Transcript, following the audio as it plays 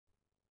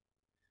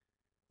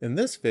In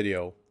this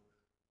video,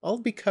 I'll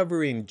be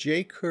covering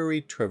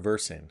jQuery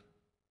traversing.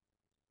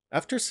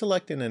 After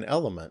selecting an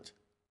element,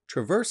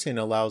 traversing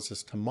allows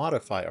us to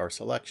modify our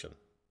selection.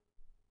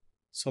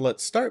 So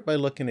let's start by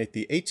looking at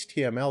the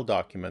HTML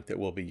document that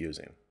we'll be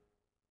using.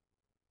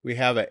 We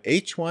have a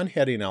h1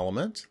 heading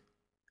element,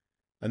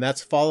 and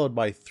that's followed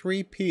by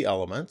 3 p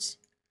elements,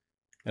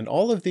 and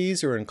all of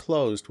these are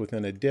enclosed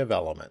within a div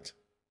element.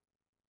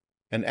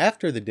 And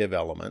after the div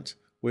element,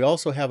 we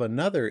also have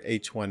another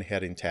h1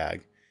 heading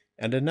tag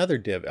and another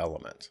div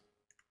element.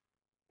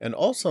 And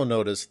also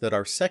notice that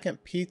our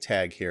second p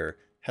tag here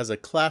has a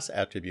class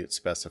attribute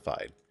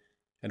specified,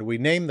 and we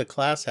name the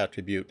class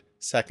attribute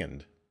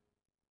second.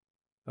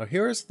 Now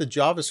here is the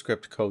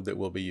JavaScript code that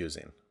we'll be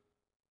using.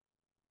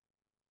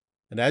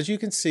 And as you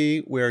can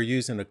see, we are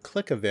using a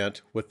click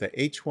event with the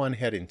h1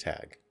 heading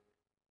tag.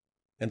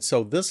 And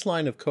so this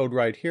line of code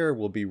right here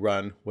will be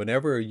run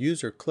whenever a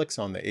user clicks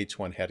on the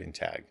h1 heading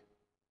tag.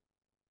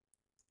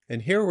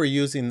 And here we're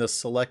using the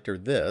selector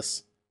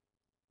this,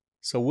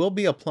 so we'll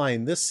be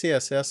applying this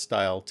CSS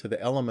style to the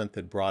element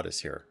that brought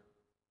us here.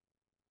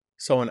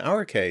 So in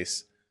our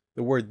case,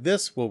 the word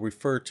this will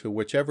refer to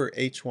whichever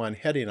h1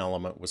 heading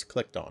element was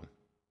clicked on.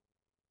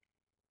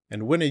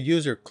 And when a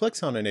user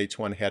clicks on an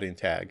h1 heading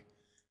tag,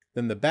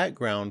 then the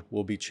background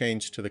will be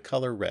changed to the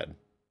color red.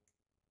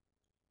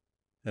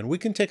 And we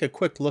can take a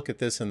quick look at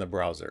this in the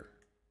browser.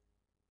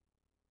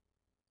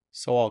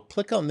 So I'll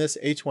click on this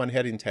h1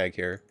 heading tag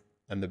here,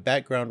 and the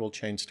background will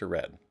change to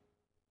red.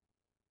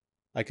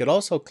 I could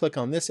also click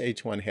on this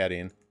h1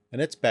 heading,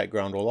 and its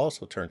background will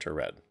also turn to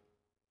red.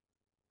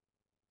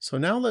 So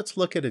now let's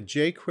look at a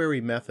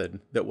jQuery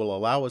method that will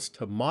allow us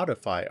to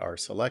modify our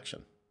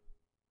selection.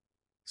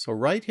 So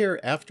right here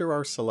after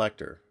our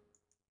selector,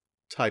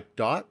 type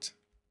dot,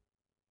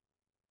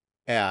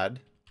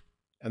 add,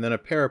 and then a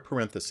pair of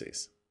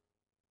parentheses.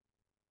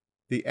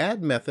 The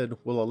add method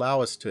will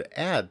allow us to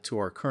add to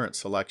our current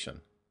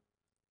selection.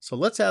 So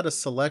let's add a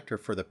selector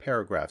for the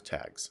paragraph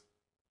tags.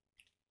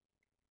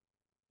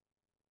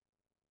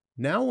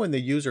 Now when the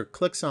user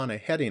clicks on a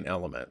heading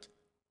element,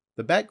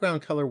 the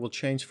background color will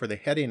change for the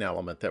heading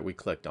element that we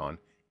clicked on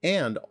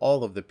and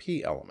all of the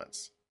p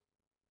elements.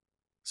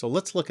 So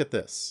let's look at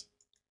this.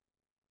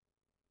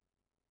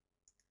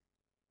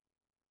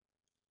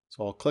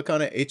 So I'll click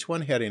on a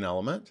h1 heading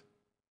element,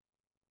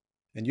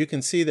 and you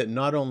can see that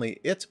not only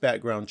its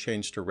background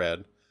changed to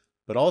red,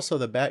 but also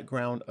the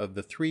background of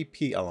the 3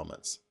 p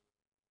elements.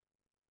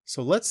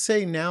 So let's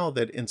say now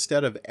that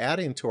instead of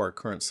adding to our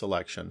current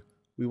selection,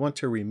 we want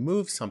to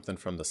remove something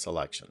from the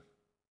selection.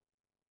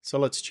 So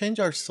let's change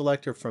our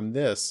selector from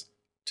this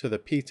to the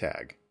p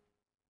tag.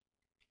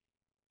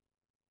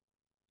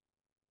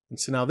 And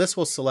so now this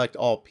will select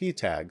all p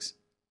tags,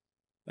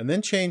 and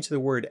then change the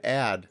word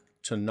add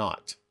to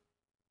not.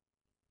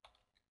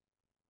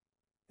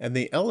 And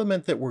the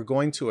element that we're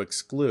going to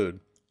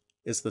exclude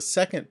is the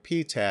second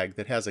p tag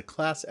that has a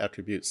class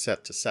attribute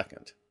set to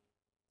second.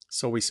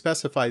 So we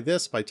specify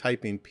this by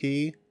typing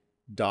p.second.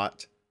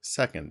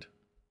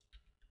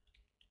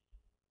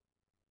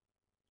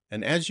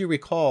 And as you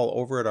recall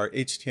over at our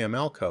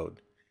HTML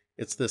code,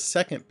 it's the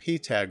second p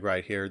tag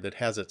right here that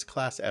has its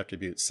class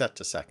attribute set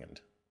to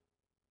second.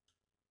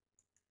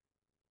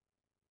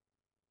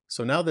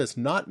 So now this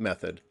not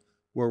method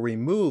will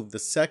remove the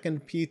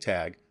second p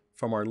tag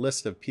from our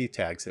list of p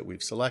tags that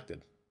we've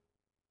selected.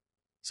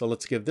 So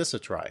let's give this a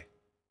try.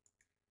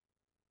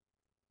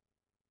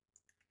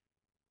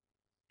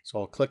 So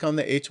I'll click on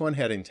the h1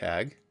 heading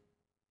tag,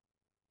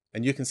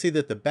 and you can see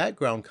that the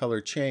background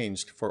color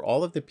changed for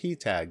all of the p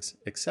tags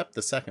except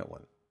the second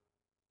one.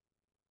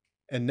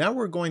 And now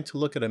we're going to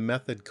look at a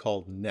method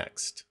called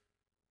next.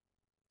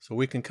 So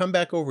we can come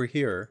back over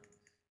here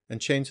and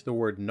change the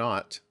word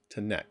not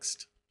to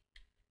next.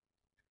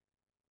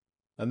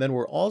 And then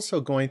we're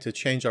also going to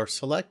change our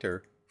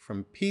selector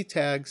from p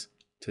tags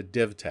to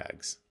div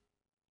tags.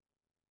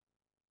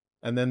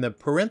 And then the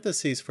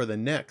parentheses for the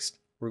next,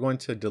 we're going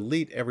to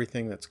delete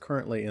everything that's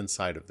currently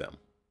inside of them.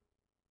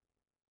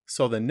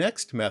 So the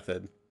next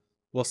method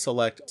will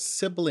select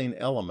sibling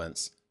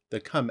elements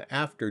that come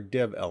after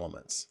div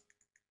elements.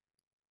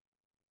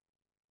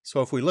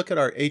 So if we look at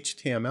our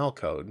HTML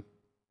code,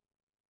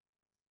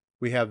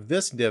 we have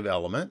this div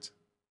element,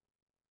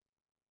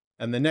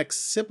 and the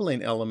next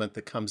sibling element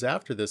that comes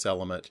after this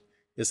element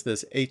is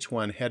this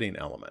h1 heading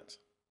element.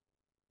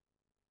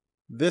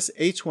 This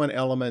h1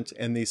 element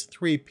and these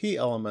 3 p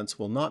elements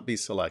will not be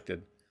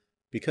selected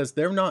because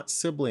they're not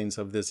siblings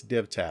of this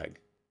div tag.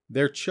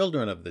 They're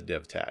children of the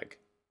div tag.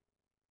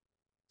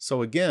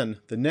 So again,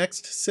 the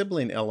next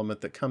sibling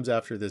element that comes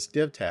after this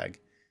div tag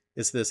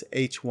is this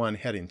h1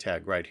 heading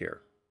tag right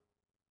here.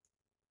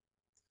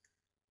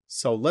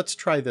 So let's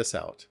try this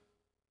out.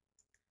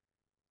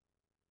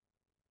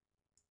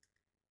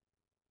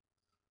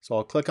 So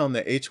I'll click on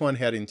the h1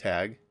 heading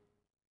tag.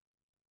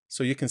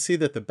 So you can see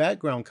that the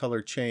background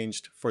color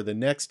changed for the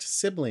next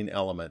sibling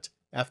element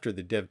after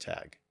the div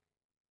tag.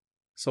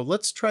 So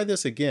let's try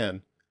this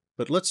again,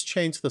 but let's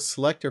change the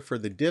selector for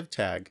the div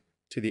tag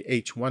to the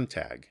h1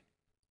 tag.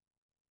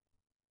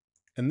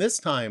 And this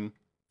time,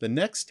 the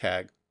next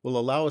tag will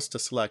allow us to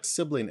select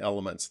sibling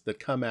elements that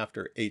come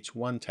after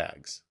h1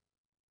 tags.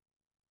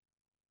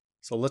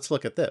 So let's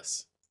look at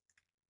this.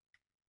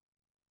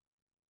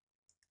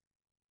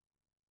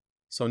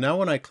 So now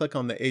when I click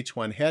on the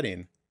h1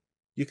 heading,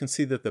 you can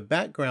see that the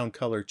background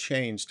color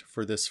changed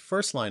for this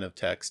first line of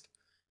text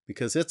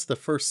because it's the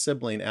first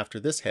sibling after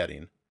this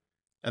heading,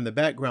 and the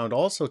background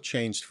also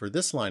changed for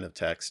this line of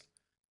text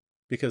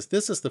because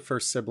this is the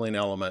first sibling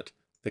element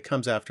that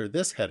comes after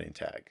this heading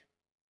tag.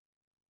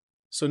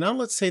 So now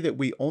let's say that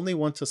we only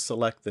want to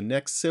select the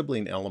next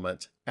sibling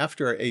element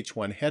after our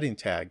h1 heading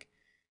tag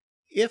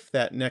if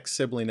that next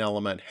sibling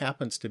element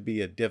happens to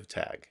be a div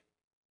tag.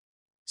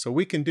 So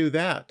we can do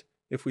that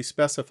if we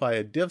specify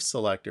a div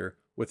selector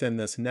within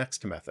this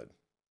next method.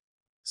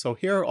 So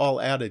here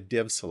I'll add a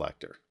div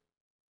selector.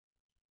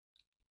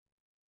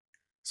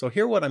 So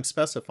here what I'm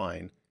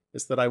specifying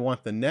is that I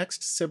want the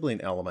next sibling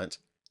element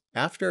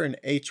after an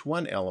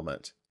h1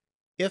 element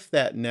if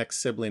that next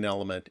sibling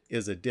element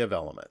is a div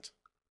element.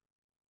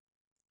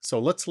 So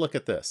let's look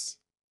at this.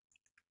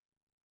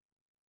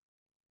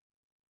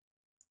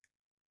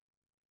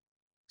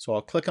 So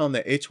I'll click on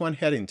the h1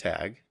 heading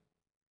tag,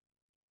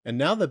 and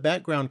now the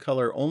background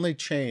color only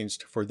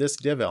changed for this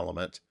div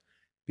element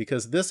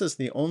because this is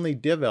the only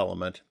div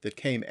element that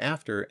came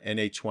after an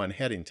h1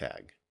 heading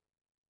tag.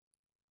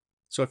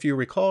 So if you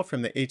recall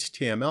from the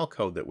HTML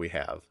code that we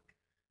have,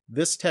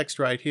 this text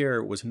right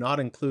here was not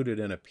included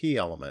in a p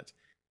element.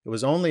 It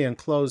was only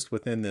enclosed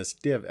within this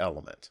div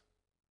element.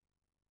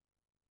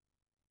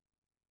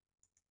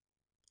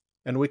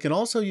 And we can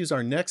also use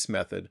our next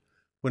method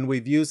when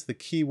we've used the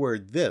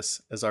keyword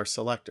this as our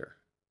selector.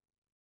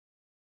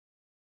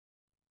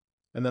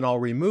 And then I'll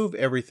remove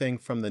everything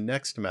from the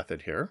next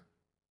method here.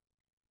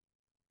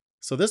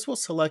 So this will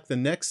select the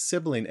next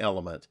sibling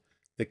element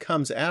that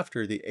comes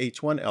after the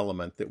h1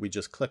 element that we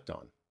just clicked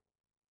on.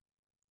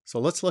 So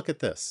let's look at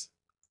this.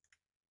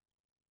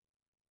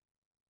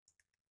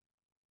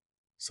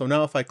 So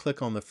now if I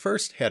click on the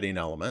first heading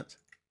element,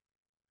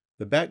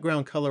 the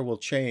background color will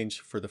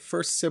change for the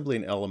first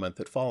sibling element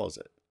that follows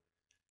it.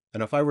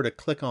 And if I were to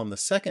click on the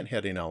second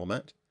heading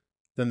element,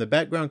 then the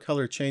background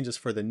color changes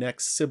for the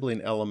next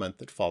sibling element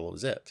that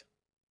follows it.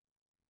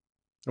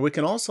 And we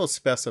can also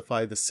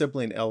specify the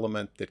sibling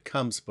element that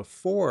comes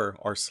before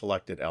our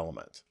selected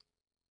element.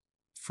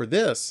 For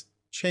this,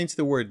 change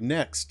the word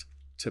next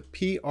to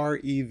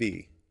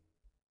prev.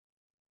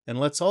 And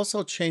let's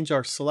also change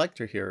our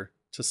selector here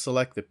to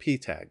select the p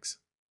tags.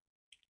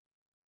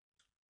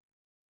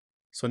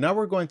 So now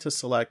we're going to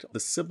select the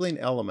sibling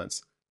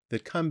elements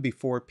that come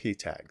before p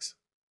tags.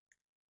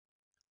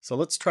 So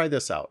let's try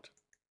this out.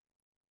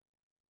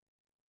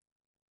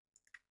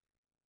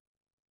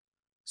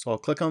 So I'll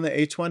click on the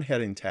h1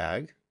 heading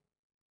tag.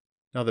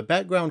 Now the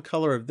background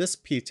color of this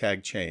p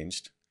tag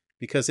changed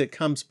because it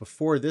comes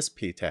before this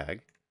p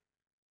tag.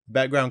 The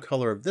background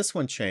color of this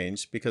one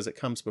changed because it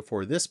comes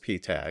before this p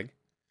tag.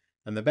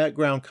 And the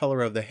background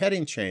color of the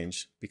heading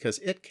changed because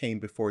it came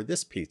before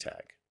this p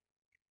tag.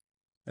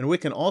 And we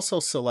can also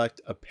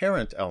select a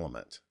parent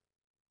element.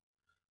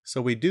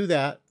 So we do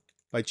that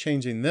by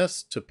changing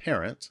this to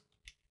parent.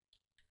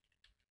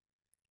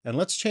 And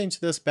let's change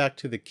this back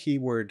to the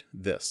keyword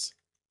this.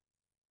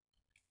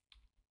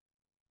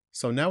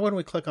 So now when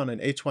we click on an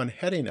h1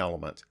 heading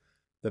element,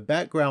 the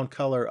background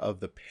color of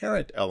the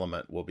parent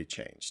element will be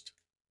changed.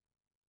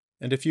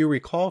 And if you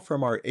recall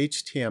from our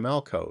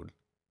HTML code,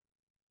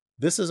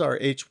 this is our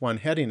h1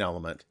 heading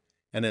element,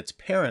 and its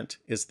parent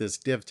is this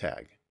div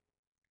tag.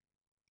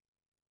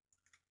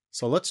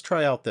 So let's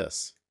try out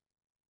this.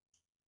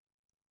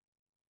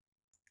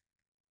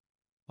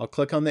 I'll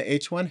click on the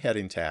h1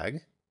 heading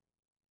tag,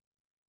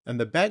 and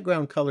the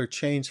background color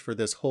changed for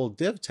this whole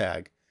div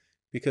tag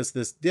because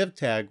this div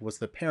tag was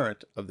the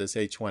parent of this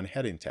h1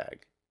 heading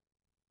tag.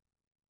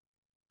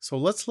 So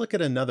let's look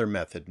at another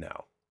method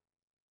now.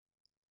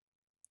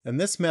 And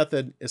this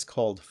method is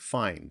called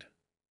find.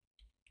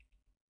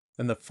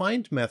 And the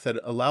find method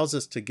allows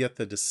us to get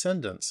the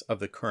descendants of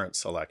the current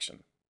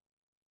selection.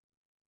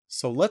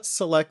 So let's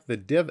select the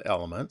div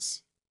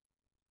elements.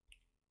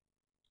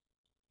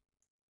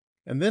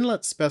 And then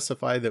let's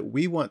specify that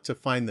we want to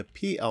find the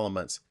p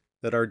elements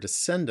that are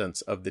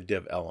descendants of the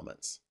div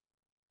elements.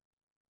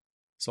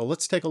 So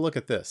let's take a look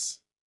at this.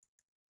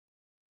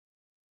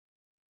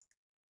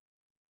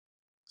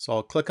 So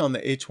I'll click on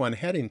the h1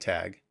 heading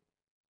tag,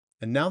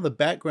 and now the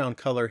background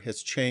color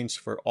has changed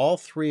for all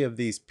three of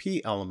these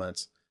p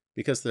elements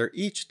because they're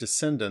each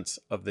descendants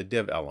of the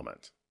div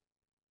element.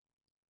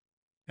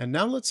 And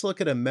now let's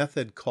look at a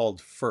method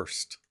called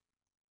first.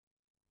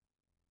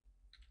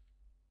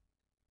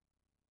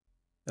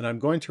 And I'm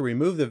going to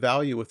remove the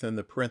value within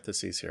the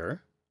parentheses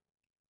here.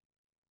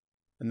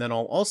 And then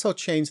I'll also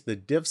change the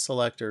div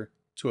selector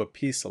to a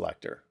p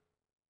selector.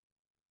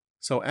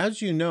 So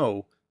as you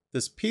know,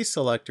 this p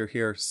selector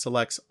here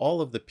selects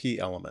all of the p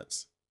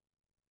elements.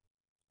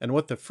 And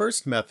what the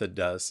first method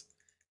does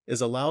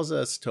is allows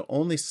us to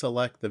only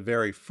select the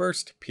very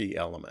first p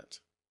element.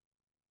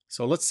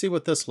 So let's see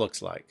what this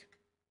looks like.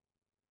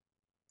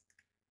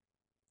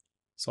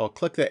 So I'll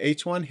click the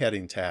H1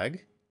 heading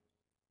tag,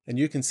 and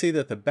you can see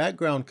that the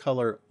background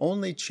color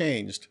only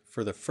changed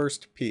for the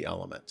first P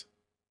element.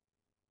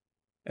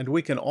 And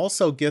we can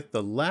also get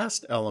the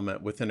last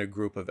element within a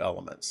group of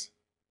elements.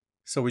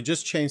 So we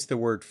just changed the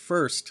word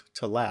first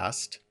to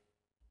last.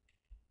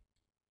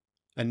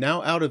 And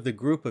now out of the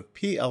group of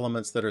P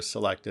elements that are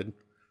selected,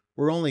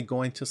 we're only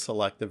going to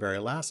select the very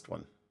last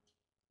one.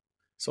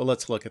 So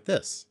let's look at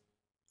this.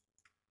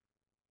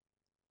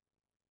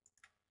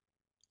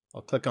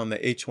 I'll click on the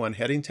H1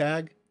 heading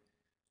tag,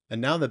 and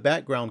now the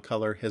background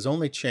color has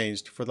only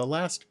changed for the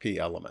last P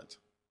element.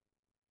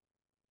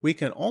 We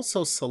can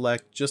also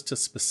select just a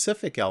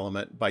specific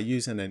element by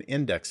using an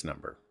index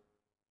number.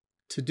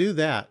 To do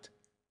that,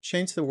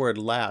 change the word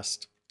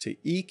last to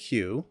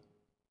EQ,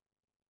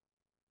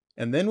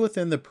 and then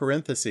within the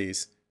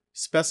parentheses,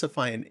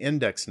 specify an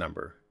index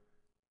number.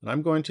 And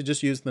I'm going to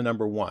just use the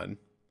number 1.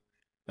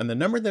 And the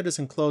number that is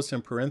enclosed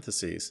in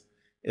parentheses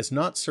is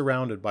not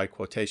surrounded by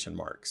quotation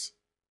marks.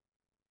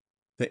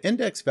 The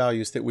index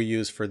values that we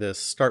use for this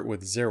start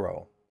with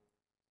 0.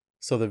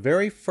 So the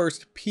very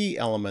first P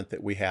element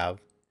that we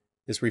have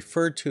is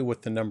referred to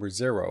with the number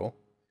 0,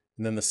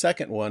 and then the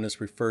second one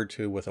is referred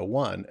to with a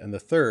 1, and the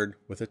third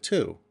with a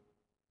 2.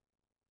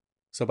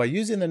 So by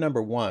using the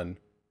number 1,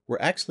 we're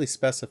actually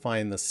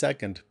specifying the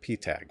second P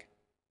tag.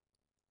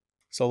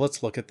 So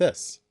let's look at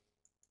this.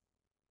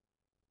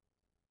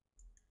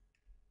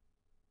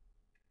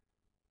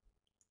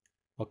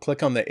 I'll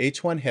click on the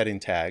H1 heading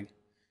tag,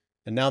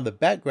 and now the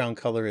background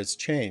color is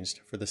changed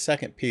for the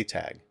second P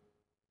tag.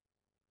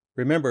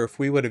 Remember, if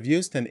we would have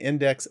used an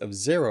index of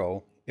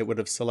 0, it would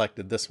have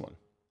selected this one,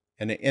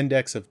 and an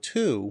index of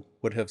 2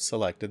 would have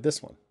selected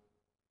this one.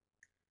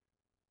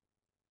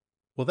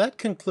 Well, that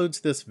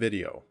concludes this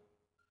video.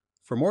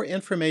 For more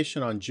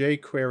information on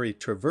jQuery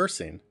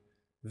traversing,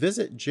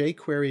 visit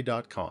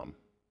jquery.com,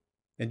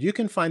 and you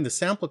can find the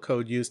sample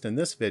code used in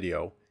this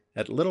video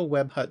at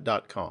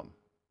littlewebhut.com.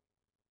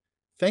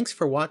 Thanks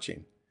for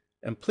watching,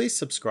 and please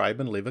subscribe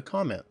and leave a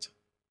comment.